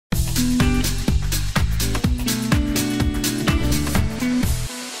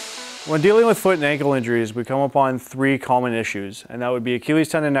When dealing with foot and ankle injuries, we come upon three common issues, and that would be Achilles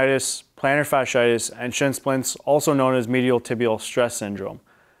tendonitis, plantar fasciitis, and Shin splints, also known as medial tibial stress syndrome.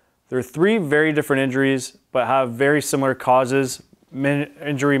 They're three very different injuries, but have very similar causes,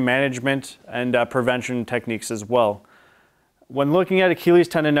 injury management, and prevention techniques as well. When looking at Achilles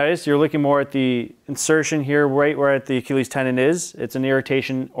tendonitis, you're looking more at the insertion here, right where the Achilles tendon is. It's an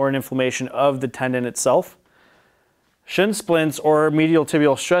irritation or an inflammation of the tendon itself. Shin splints or medial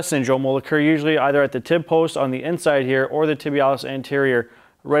tibial stress syndrome will occur usually either at the tib post on the inside here or the tibialis anterior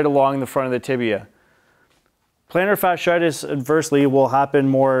right along the front of the tibia. Plantar fasciitis, adversely, will happen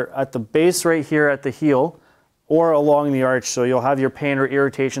more at the base right here at the heel or along the arch, so you'll have your pain or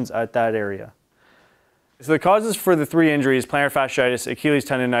irritations at that area. So the causes for the three injuries, plantar fasciitis, Achilles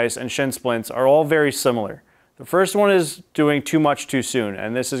tendonitis, and Shin splints, are all very similar. The first one is doing too much too soon,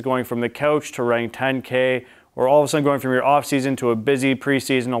 and this is going from the couch to running 10K, or all of a sudden going from your off season to a busy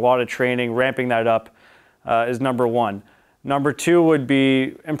preseason, a lot of training, ramping that up is number one. Number two would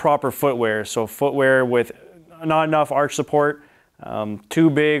be improper footwear. So footwear with not enough arch support, too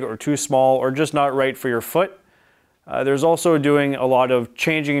big or too small, or just not right for your foot. There's also doing a lot of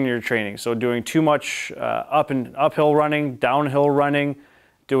changing in your training. So doing too much uphill running, downhill running,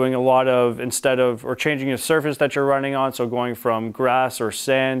 doing a lot of changing the surface that you're running on. So going from grass or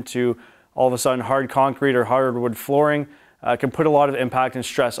sand to all of a sudden hard concrete or hardwood flooring can put a lot of impact and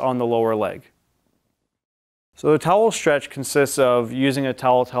stress on the lower leg. So the towel stretch consists of using a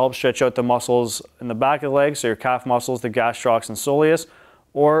towel to help stretch out the muscles in the back of the leg, so your calf muscles, the gastrocs and soleus,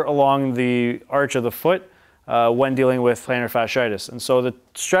 or along the arch of the foot when dealing with plantar fasciitis. And so the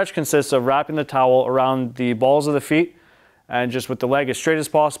stretch consists of wrapping the towel around the balls of the feet and just with the leg as straight as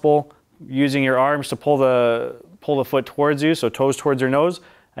possible, using your arms to pull the foot towards you, so toes towards your nose.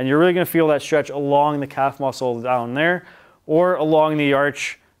 And you're really going to feel that stretch along the calf muscle down there or along the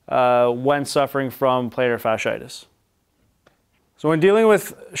arch when suffering from plantar fasciitis. So when dealing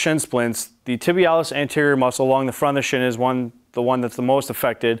with shin splints, the tibialis anterior muscle along the front of the shin is the one that's the most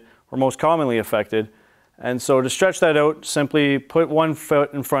affected or most commonly affected. And so to stretch that out, simply put one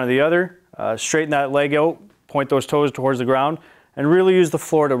foot in front of the other, straighten that leg out, point those toes towards the ground, and really use the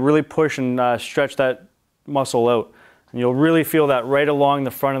floor to really push and stretch that muscle out. And you'll really feel that right along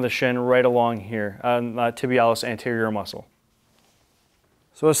the front of the shin, right along here, on that tibialis anterior muscle.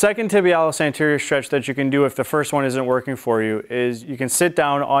 So a second tibialis anterior stretch that you can do if the first one isn't working for you is you can sit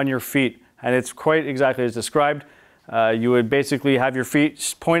down on your feet, and it's quite exactly as described. You would basically have your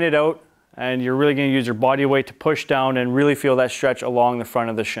feet pointed out, and you're really going to use your body weight to push down and really feel that stretch along the front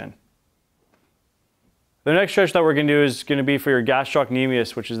of the shin. The next stretch that we're going to do is going to be for your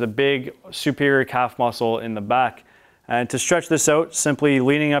gastrocnemius, which is the big superior calf muscle in the back. And to stretch this out, simply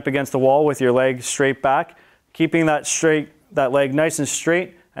leaning up against the wall with your leg straight back, keeping that leg nice and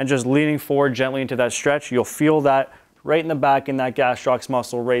straight, and just leaning forward gently into that stretch. You'll feel that right in the back in that gastrocs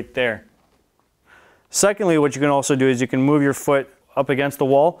muscle right there. Secondly, what you can also do is you can move your foot up against the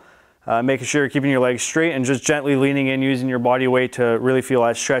wall, making sure you're keeping your legs straight and just gently leaning in, using your body weight to really feel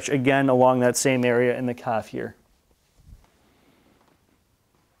that stretch again along that same area in the calf here.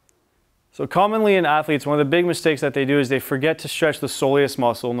 So commonly in athletes, one of the big mistakes that they do is they forget to stretch the soleus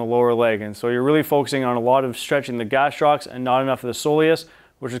muscle in the lower leg. And so you're really focusing on a lot of stretching the gastrocs and not enough of the soleus,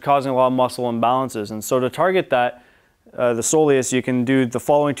 which is causing a lot of muscle imbalances. And so to target that, the soleus, you can do the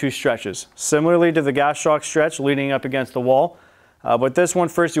following two stretches. Similarly to the gastroc stretch, leaning up against the wall. But this one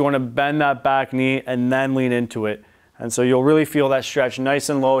first, you want to bend that back knee and then lean into it. And so you'll really feel that stretch nice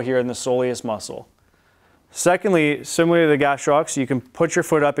and low here in the soleus muscle. Secondly, similar to the gastrocs, you can put your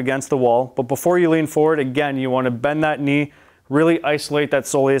foot up against the wall, but before you lean forward, again, you want to bend that knee, really isolate that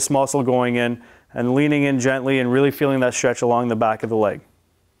soleus muscle going in, and leaning in gently and really feeling that stretch along the back of the leg.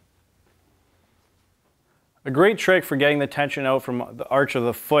 A great trick for getting the tension out from the arch of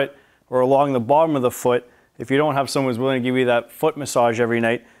the foot or along the bottom of the foot, if you don't have someone who's willing to give you that foot massage every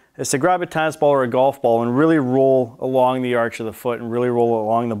night, is to grab a tennis ball or a golf ball and really roll along the arch of the foot and really roll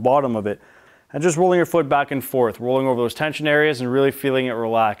along the bottom of it. And just rolling your foot back and forth, rolling over those tension areas and really feeling it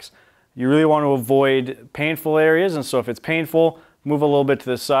relax. You really want to avoid painful areas, and so if it's painful, move a little bit to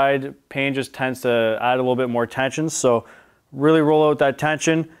the side. Pain just tends to add a little bit more tension, so really roll out that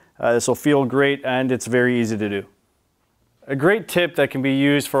tension. This will feel great, and it's very easy to do. A great tip that can be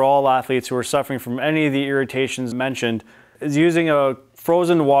used for all athletes who are suffering from any of the irritations mentioned is using a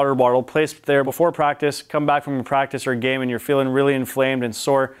frozen water bottle placed there before practice, come back from a practice or a game and you're feeling really inflamed and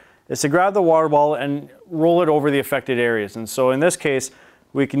sore, is to grab the water bottle and roll it over the affected areas. And so in this case,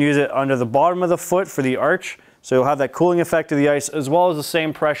 we can use it under the bottom of the foot for the arch. So you'll have that cooling effect of the ice as well as the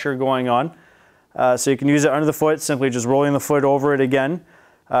same pressure going on. So you can use it under the foot, simply just rolling the foot over it again.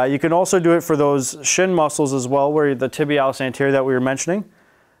 You can also do it for those shin muscles as well, where the tibialis anterior that we were mentioning.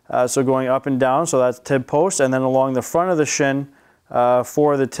 So going up and down, so that's tib post, and then along the front of the shin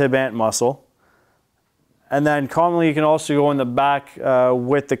for the tib ant muscle. And then commonly you can also go in the back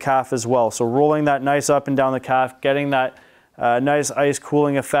with the calf as well. So rolling that nice up and down the calf, getting that nice ice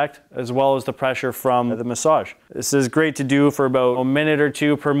cooling effect, as well as the pressure from the massage. This is great to do for about a minute or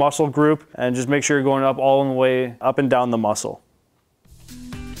two per muscle group, and just make sure you're going up all the way up and down the muscle.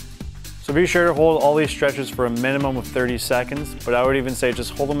 So be sure to hold all these stretches for a minimum of 30 seconds, but I would even say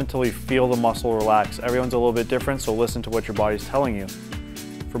just hold them until you feel the muscle relax. Everyone's a little bit different, so listen to what your body's telling you.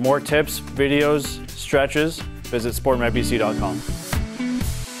 For more tips, videos, stretches, visit SportMedBC.com.